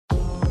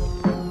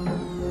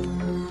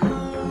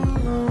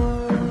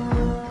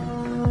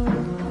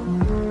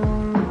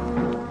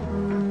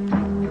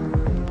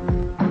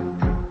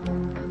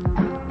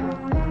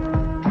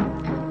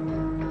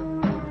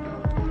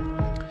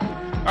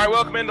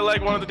welcome into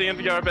leg one of the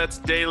DNVR Bets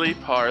Daily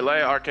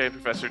Parlay. RK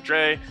Professor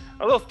Dre.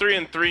 A little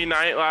 3-3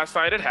 night last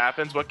night. It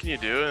happens. What can you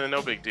do?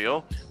 No big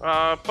deal.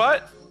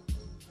 But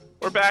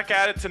we're back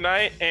at it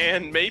tonight,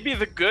 and maybe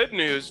the good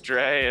news,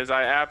 Dre, is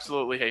I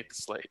absolutely hate the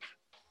slate.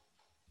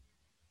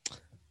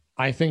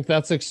 I think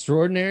that's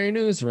extraordinary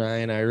news,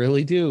 Ryan. I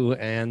really do.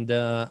 And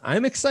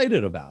I'm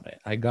excited about it.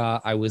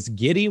 I was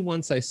giddy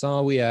once I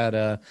saw we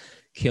had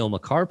Cale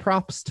Makar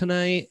props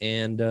tonight,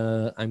 and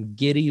I'm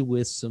giddy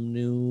with some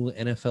new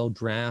NFL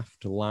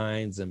draft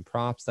lines and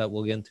props that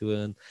we'll get into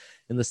in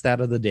the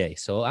stat of the day.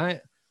 So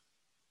I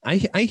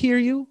hear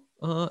you.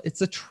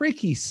 It's a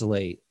tricky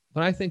slate,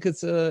 but I think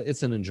it's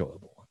an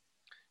enjoyable one.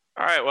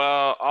 All right,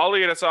 well, I'll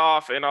lead us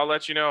off, and I'll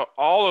let you know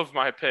all of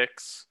my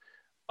picks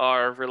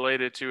are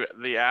related to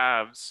the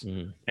Avs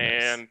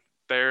and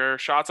their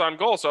shots on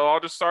goal. So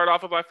I'll just start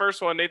off with my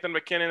first one. Nathan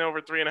MacKinnon over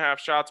 3.5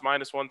 shots,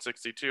 minus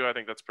 162. I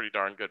think that's pretty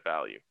darn good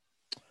value.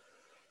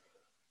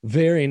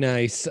 Very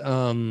nice.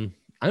 I'm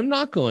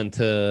not going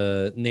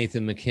to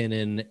Nathan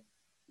MacKinnon.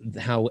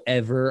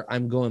 However,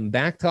 I'm going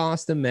back to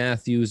Auston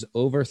Matthews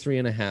over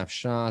 3.5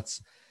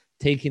 shots,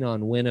 taking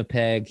on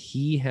Winnipeg.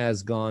 He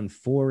has gone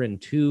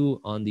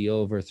 4-2 on the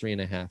over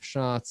 3.5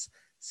 shots.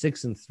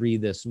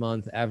 6-3 this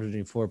month,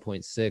 averaging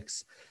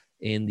 4.6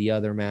 in the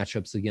other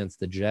matchups against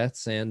the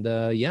Jets. And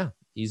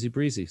easy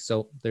breezy.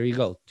 So there you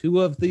go.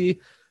 Two of the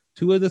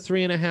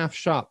 3.5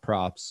 shot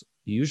props.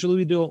 Usually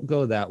we don't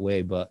go that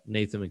way, but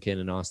Nathan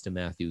MacKinnon, Auston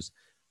Matthews,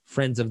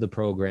 friends of the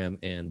program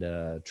and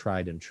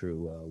tried and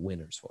true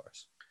winners for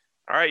us.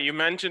 All right. You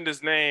mentioned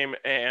his name,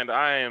 and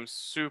I am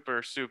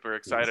super, super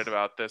excited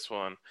about this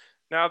one.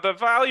 Now, the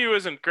value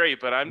isn't great,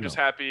 but I'm just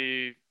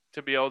happy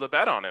to be able to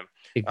bet on him.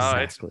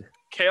 Exactly.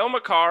 Cale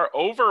Makar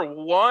over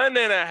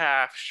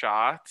 1.5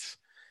 shots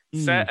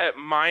set at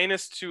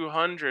minus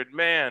 200.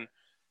 Man,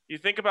 you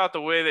think about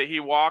the way that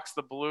he walks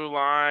the blue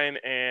line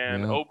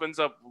and opens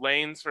up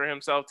lanes for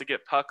himself to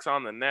get pucks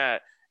on the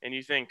net, and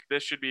you think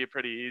this should be a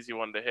pretty easy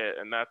one to hit,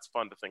 and that's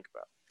fun to think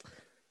about.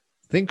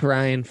 Think,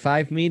 Ryan,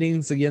 5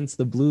 meetings against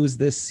the Blues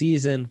this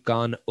season,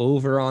 gone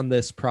over on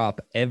this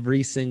prop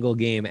every single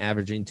game,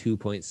 averaging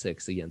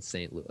 2.6 against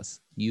St.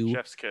 Louis. You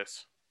Chef's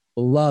kiss.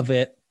 Love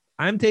it.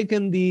 I'm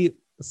taking the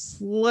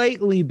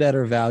slightly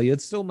better value.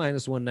 It's still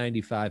minus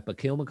 195, but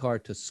Cale Makar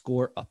to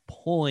scored a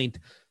point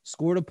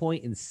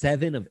in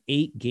 7 of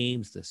 8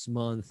 games this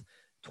month,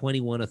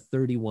 21 of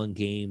 31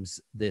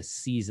 games this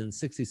season,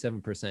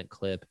 67%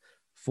 clip,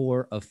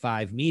 4 of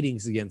 5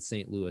 meetings against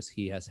St. Louis.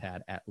 He has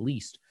had at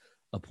least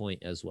a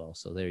point as well.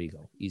 So there you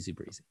go. Easy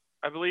breezy.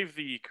 I believe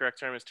the correct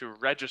term is to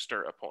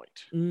register a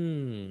point.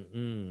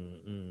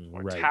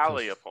 Or right.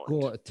 Tally a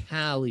point.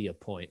 Tally a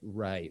point.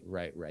 Right.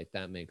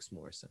 That makes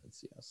more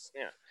sense. Yes.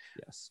 Yeah.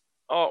 Yes.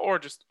 Or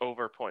just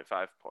over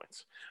 0.5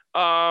 points.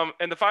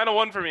 And the final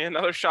one for me,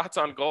 another shots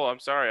on goal.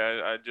 I'm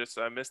sorry. I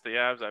missed the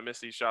Avs. I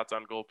missed these shots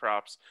on goal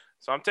props.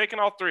 So I'm taking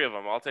all 3 of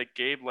them. I'll take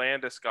Gabe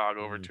Landeskog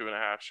over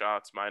 2.5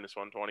 shots, minus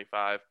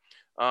 125.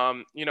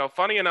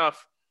 Funny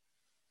enough,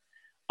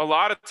 a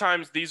lot of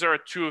times these are a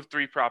 2 of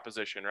 3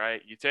 proposition,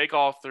 right? You take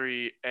all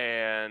 3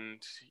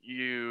 and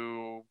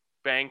you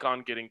bank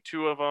on getting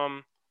 2 of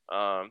them.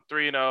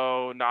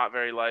 3-0, not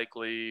very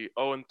likely.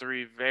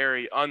 0-3,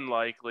 very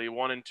unlikely.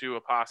 1-2,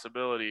 a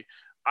possibility.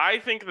 I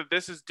think that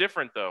this is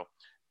different, though,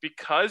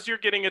 because you're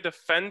getting a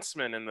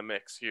defenseman in the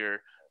mix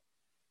here.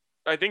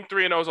 I think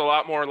 3-0 is a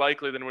lot more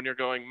likely than when you're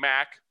going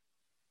Mac,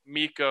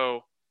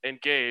 Mikko,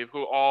 and Gabe,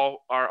 who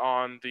all are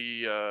on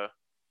the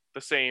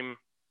same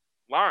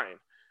line.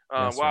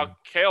 While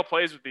Cale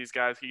plays with these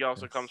guys, he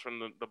also comes from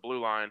the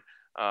blue line,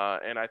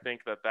 and I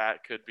think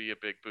that could be a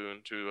big boon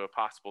to a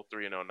possible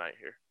 3-0 night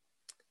here.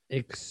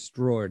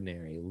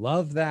 Extraordinary.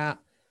 Love that.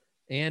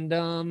 And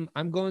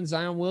I'm going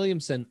Zion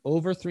Williamson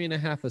over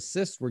 3.5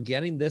 assists. We're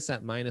getting this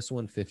at minus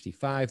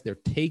 155. They're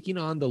taking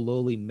on the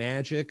lowly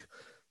Magic.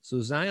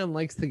 So Zion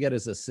likes to get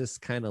his assists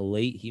kind of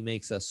late. He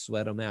makes us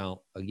sweat him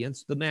out.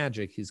 Against the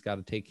Magic, he's got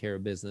to take care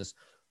of business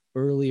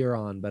earlier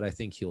on, but I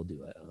think he'll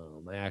do it.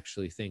 I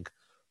actually think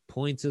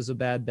points is a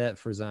bad bet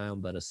for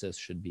Zion, but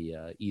assists should be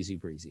easy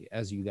breezy.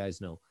 As you guys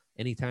know,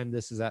 anytime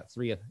this is at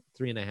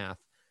 3.5,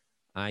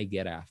 I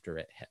get after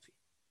it heavy.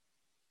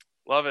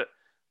 Love it.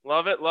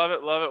 Love it.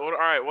 All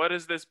right, what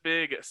is this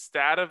big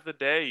stat of the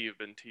day you've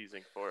been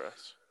teasing for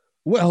us?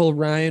 Well,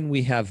 Ryan,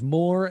 we have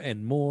more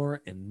and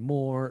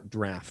more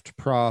draft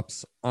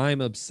props.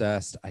 I'm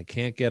obsessed. I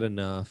can't get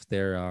enough.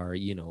 There are,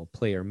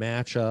 player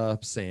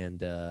matchups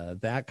and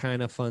that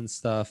kind of fun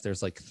stuff.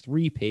 There's like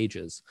 3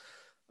 pages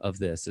of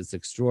this. It's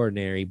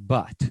extraordinary,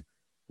 but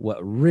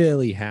what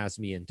really has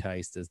me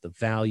enticed is the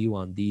value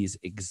on these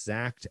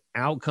exact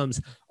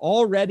outcomes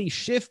already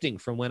shifting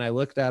from when I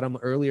looked at them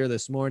earlier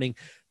this morning.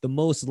 The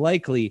most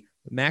likely,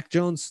 Mac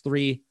Jones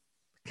 3,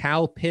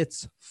 Cal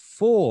Pitts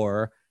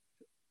 4,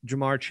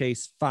 Jamar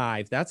Chase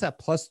 5. That's at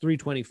plus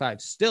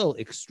 325. Still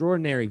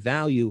extraordinary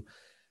value.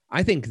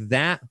 I think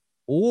that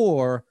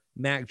or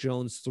Mac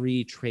Jones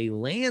 3, Trey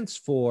Lance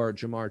 4,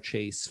 Jamar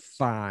Chase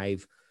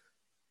 5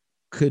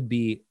 could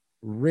be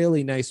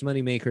really nice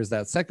money makers.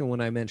 That second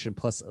one I mentioned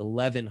plus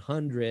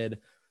 1,100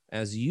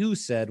 as you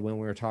said when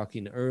we were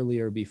talking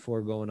earlier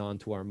before going on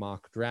to our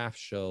mock draft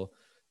show,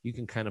 you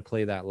can kind of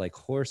play that like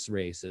horse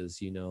races,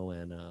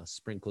 and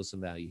sprinkle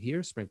some value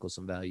here, sprinkle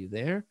some value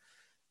there.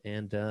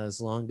 And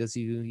as long as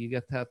you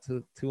get that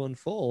to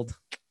unfold,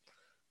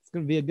 it's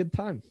going to be a good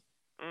time.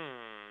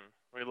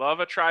 We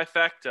love a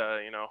trifecta.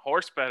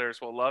 Horse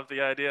bettors will love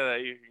the idea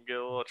that you can get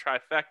a little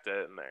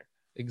trifecta in there.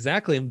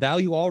 Exactly. And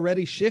value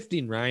already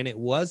shifting, Ryan. It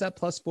was at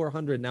plus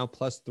 400, now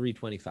plus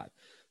 325.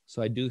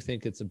 So I do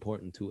think it's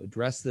important to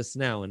address this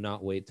now and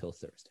not wait till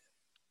Thursday.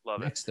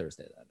 Next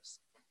Thursday, that is.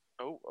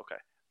 Oh, okay.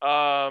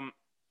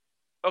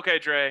 Okay,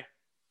 Dre.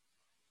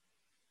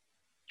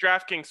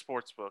 DraftKings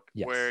Sportsbook,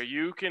 yes, where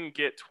you can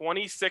get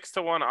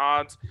 26-1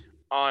 odds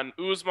on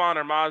Usman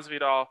or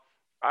Masvidal.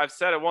 I've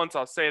said it once,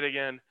 I'll say it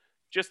again.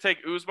 Just take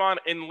Usman.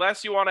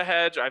 Unless you want a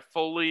hedge, I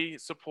fully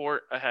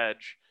support a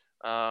hedge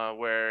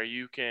where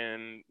you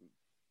can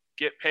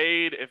get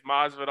paid if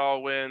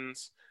Masvidal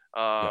wins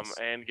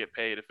and get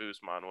paid if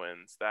Usman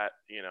wins.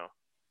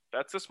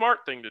 That's a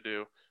smart thing to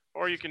do.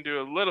 Or you can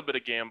do a little bit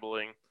of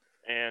gambling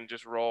and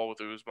just roll with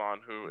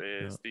Usman, who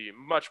is the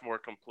much more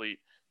complete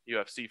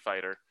UFC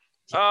fighter.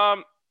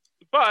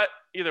 But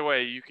either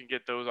way, you can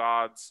get those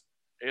odds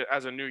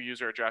as a new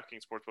user at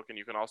DraftKings Sportsbook, and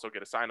you can also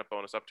get a sign-up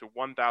bonus up to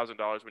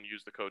 $1,000 when you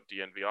use the code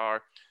DNVR.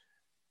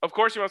 Of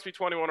course, you must be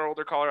 21 or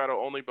older. Colorado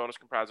only. Bonus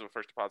comprised of a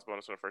first deposit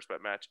bonus and a first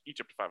bet match,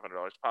 each up to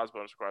 $500. Deposit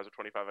bonus requires a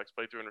 25x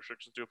playthrough and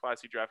restrictions do apply.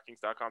 See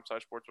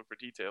DraftKings.com/sportsbook for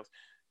details.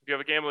 If you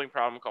have a gambling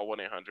problem, call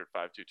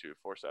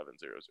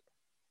 1-800-522-4700.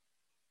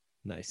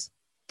 Nice.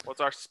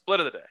 What's our split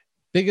of the day?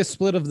 Biggest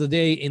split of the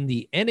day in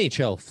the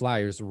NHL.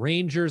 Flyers,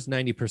 Rangers,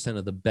 90%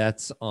 of the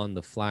bets on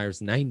the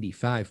Flyers,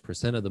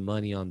 95% of the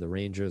money on the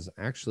Rangers.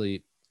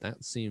 Actually,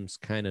 that seems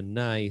kind of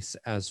nice.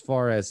 As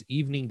far as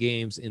evening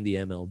games in the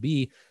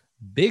MLB,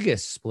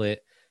 biggest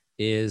split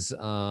is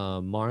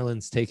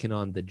Marlins taking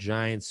on the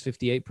Giants.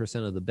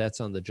 58% of the bets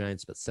on the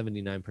Giants, but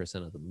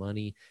 79% of the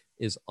money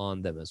is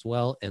on them as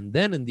well. And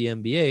then in the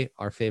NBA,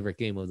 our favorite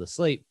game of the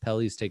slate,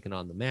 Pelly's taking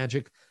on the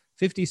Magic.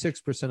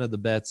 56% of the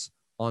bets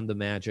on the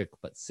Magic,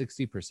 but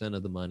 60%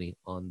 of the money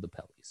on the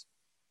Pellies.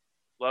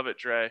 Love it,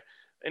 Dre.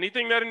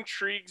 Anything that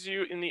intrigues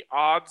you in the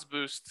odds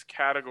boost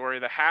category,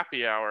 the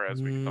happy hour,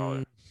 as we call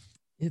it?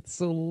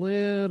 It's a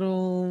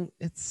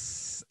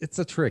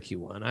tricky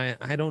one.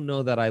 I don't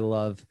know that I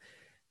love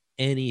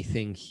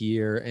anything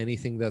here,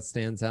 anything that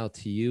stands out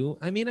to you.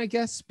 I mean, I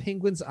guess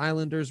Penguins,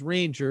 Islanders,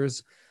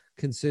 Rangers,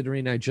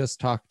 considering I just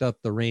talked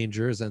up the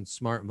Rangers and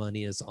smart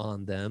money is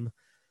on them.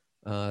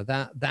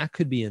 That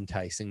could be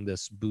enticing,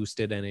 this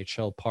boosted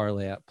NHL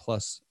parlay at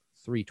plus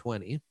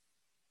 320.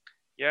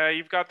 Yeah,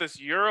 you've got this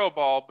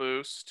Euroball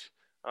boost.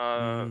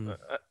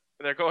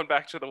 They're going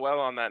back to the well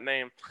on that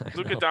name.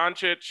 Luka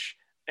Doncic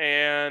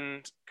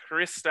and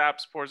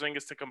Kristaps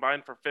Porzingis to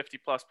combine for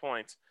 50-plus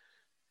points.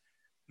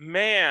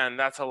 Man,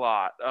 that's a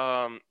lot.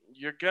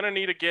 You're going to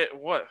need to get,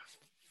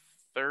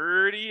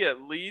 30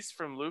 at least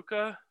from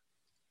Luka?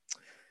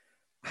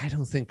 I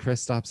don't think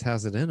Kristaps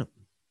has it in him.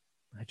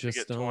 I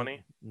just don't.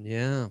 20?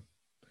 Yeah.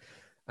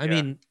 I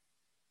mean,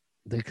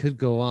 they could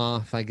go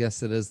off. I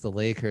guess it is the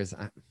Lakers.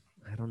 I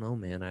don't know,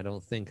 man. I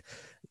don't think.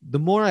 The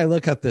more I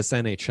look at this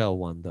NHL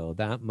one, though,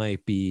 that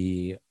might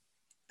be,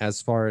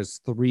 as far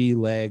as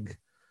 3-leg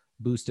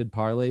boosted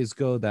parlays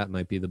go, that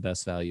might be the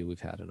best value we've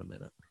had in a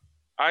minute.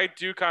 I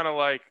do kind of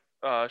like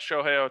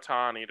Shohei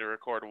Ohtani to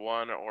record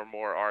one or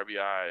more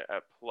RBI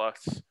at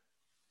plus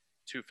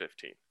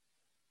 215.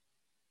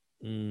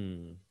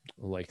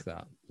 Like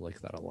that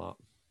a lot.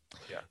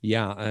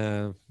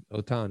 Yeah.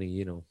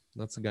 Ohtani,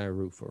 that's the guy I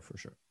root for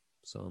sure.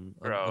 So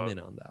I'm in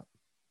on that.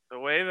 The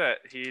way that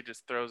he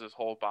just throws his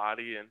whole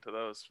body into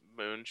those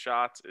moon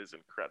shots is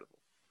incredible.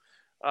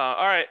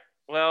 All right.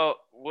 Well,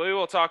 we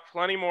will talk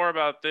plenty more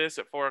about this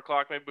at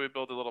 4:00. Maybe we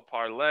build a little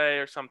parlay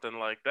or something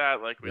like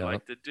that, like we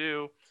like to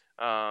do.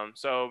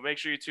 So make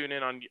sure you tune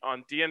in on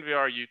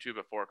DNVR YouTube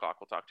at 4:00.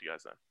 We'll talk to you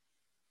guys then.